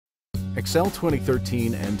Excel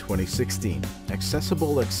 2013 and 2016,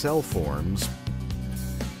 Accessible Excel Forms,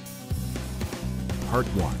 Part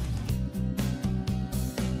 1.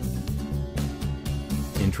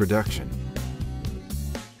 Introduction.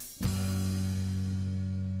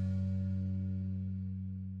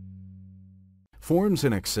 Forms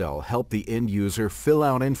in Excel help the end user fill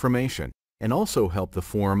out information and also help the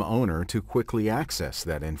form owner to quickly access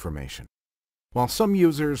that information. While some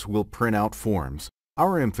users will print out forms,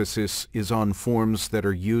 our emphasis is on forms that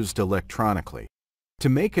are used electronically. To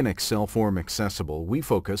make an Excel form accessible, we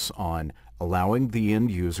focus on allowing the end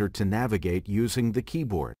user to navigate using the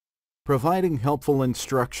keyboard, providing helpful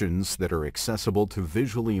instructions that are accessible to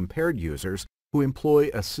visually impaired users who employ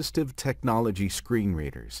assistive technology screen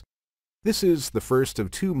readers. This is the first of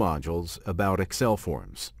two modules about Excel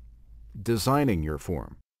forms. Designing your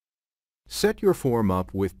form. Set your form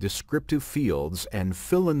up with descriptive fields and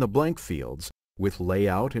fill in the blank fields with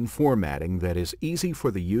layout and formatting that is easy for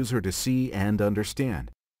the user to see and understand.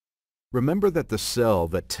 Remember that the cell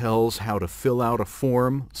that tells how to fill out a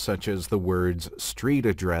form, such as the words street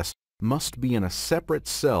address, must be in a separate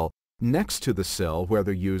cell next to the cell where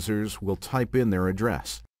the users will type in their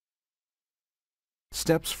address.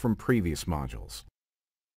 Steps from previous modules.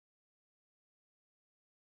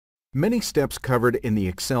 Many steps covered in the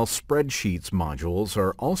Excel spreadsheets modules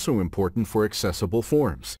are also important for accessible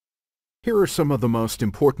forms. Here are some of the most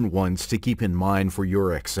important ones to keep in mind for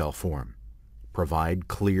your Excel form. Provide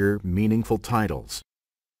clear, meaningful titles.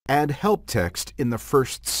 Add help text in the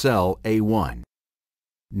first cell A1.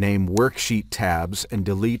 Name worksheet tabs and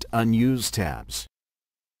delete unused tabs.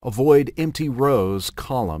 Avoid empty rows,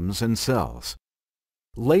 columns, and cells.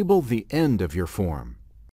 Label the end of your form.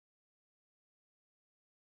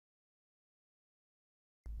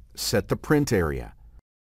 Set the print area.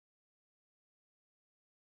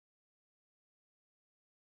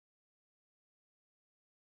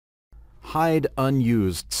 Hide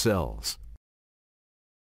unused cells.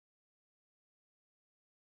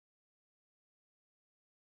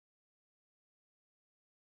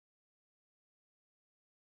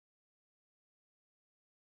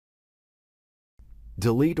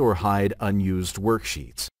 Delete or hide unused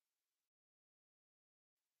worksheets.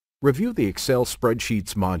 Review the Excel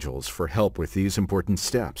spreadsheets modules for help with these important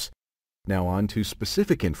steps. Now on to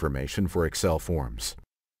specific information for Excel forms.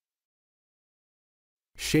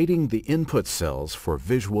 Shading the input cells for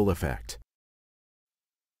visual effect.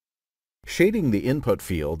 Shading the input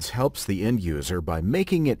fields helps the end user by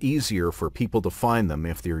making it easier for people to find them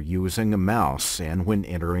if they're using a mouse and when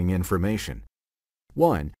entering information.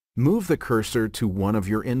 1. Move the cursor to one of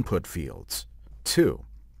your input fields. 2.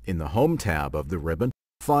 In the Home tab of the ribbon,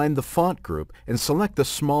 find the font group and select the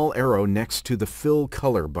small arrow next to the Fill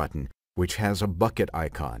Color button, which has a bucket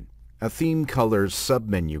icon. A Theme Colors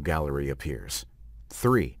submenu gallery appears.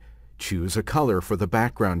 3. Choose a color for the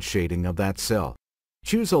background shading of that cell.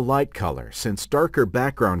 Choose a light color since darker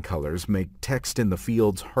background colors make text in the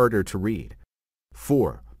fields harder to read.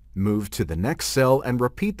 4. Move to the next cell and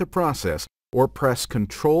repeat the process or press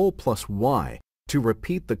Ctrl+Y to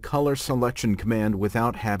repeat the color selection command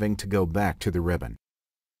without having to go back to the ribbon.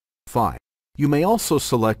 5. You may also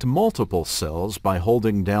select multiple cells by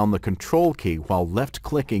holding down the Control key while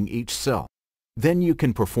left-clicking each cell. Then you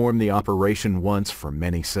can perform the operation once for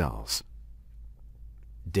many cells.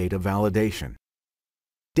 Data validation.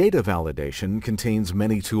 Data validation contains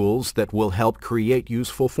many tools that will help create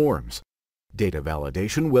useful forms. Data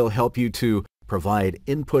validation will help you to provide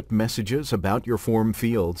input messages about your form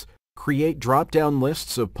fields, create drop-down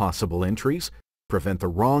lists of possible entries, prevent the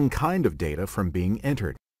wrong kind of data from being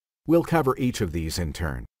entered. We'll cover each of these in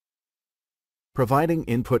turn. Providing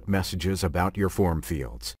input messages about your form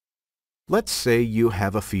fields. Let's say you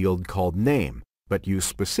have a field called Name, but you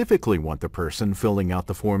specifically want the person filling out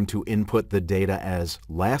the form to input the data as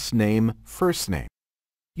last name, first name.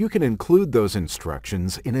 You can include those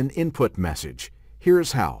instructions in an input message.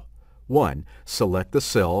 Here's how. 1. Select the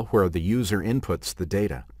cell where the user inputs the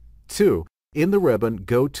data. 2. In the ribbon,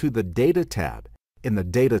 go to the Data tab. In the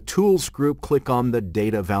Data Tools group, click on the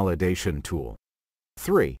Data Validation tool.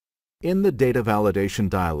 3. In the Data Validation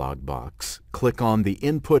dialog box, click on the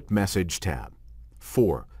Input Message tab.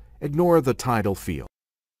 4. Ignore the title field.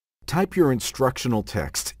 Type your instructional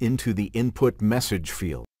text into the Input Message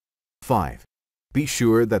field. 5. Be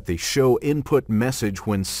sure that the Show Input Message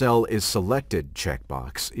when cell is selected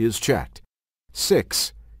checkbox is checked.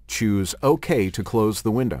 6. Choose OK to close the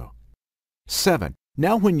window. 7.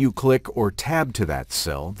 Now when you click or tab to that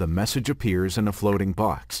cell, the message appears in a floating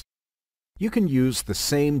box. You can use the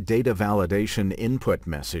same Data Validation Input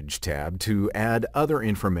Message tab to add other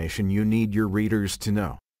information you need your readers to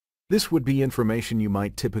know. This would be information you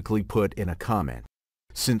might typically put in a comment.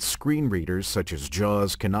 Since screen readers such as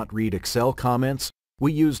JAWS cannot read Excel comments,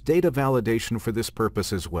 we use data validation for this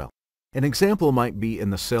purpose as well. An example might be in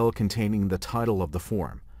the cell containing the title of the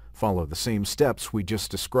form. Follow the same steps we just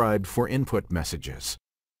described for input messages.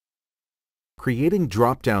 Creating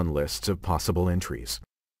drop-down lists of possible entries.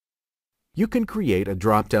 You can create a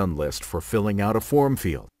drop-down list for filling out a form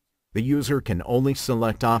field. The user can only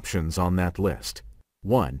select options on that list.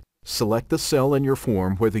 1. Select the cell in your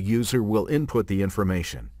form where the user will input the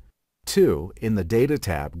information. 2. In the Data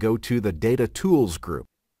tab, go to the Data Tools group.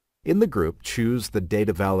 In the group, choose the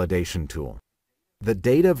Data Validation tool. The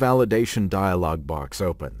Data Validation dialog box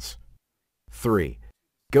opens. 3.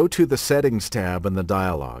 Go to the Settings tab in the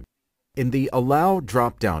dialog. In the Allow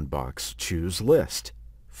drop-down box, choose List.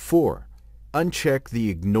 4. Uncheck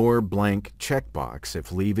the Ignore blank checkbox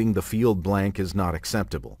if leaving the field blank is not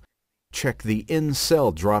acceptable. Check the In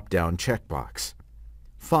Cell drop-down checkbox.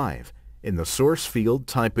 5. In the source field,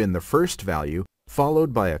 type in the first value,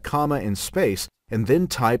 followed by a comma and space, and then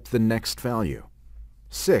type the next value.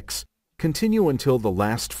 6. Continue until the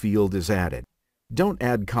last field is added. Don't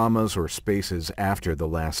add commas or spaces after the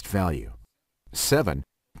last value. 7.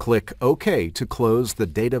 Click OK to close the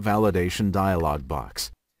Data Validation dialog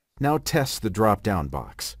box. Now test the drop-down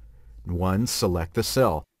box. 1. Select the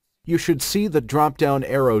cell. You should see the drop-down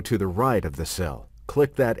arrow to the right of the cell.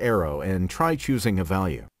 Click that arrow and try choosing a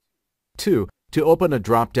value. 2. To open a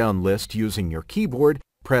drop-down list using your keyboard,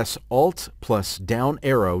 press Alt plus down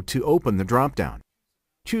arrow to open the drop-down.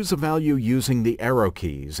 Choose a value using the arrow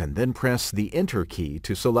keys and then press the Enter key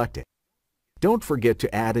to select it. Don't forget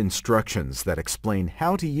to add instructions that explain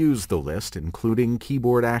how to use the list, including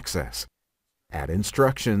keyboard access. Add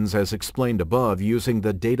instructions as explained above using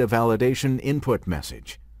the Data Validation input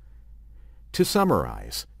message. To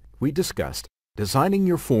summarize, we discussed designing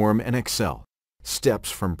your form in Excel,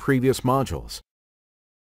 steps from previous modules,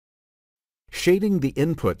 shading the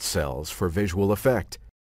input cells for visual effect,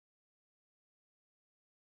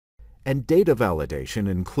 and data validation,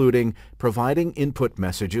 including providing input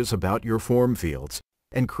messages about your form fields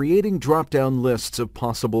and creating drop-down lists of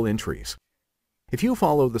possible entries. If you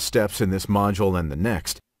follow the steps in this module and the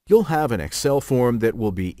next, you'll have an Excel form that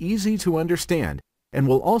will be easy to understand and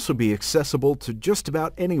will also be accessible to just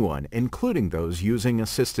about anyone, including those using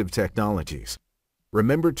assistive technologies.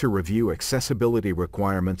 Remember to review accessibility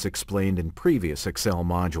requirements explained in previous Excel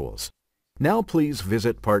modules. Now please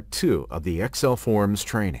visit Part 2 of the Excel Forms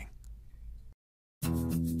training.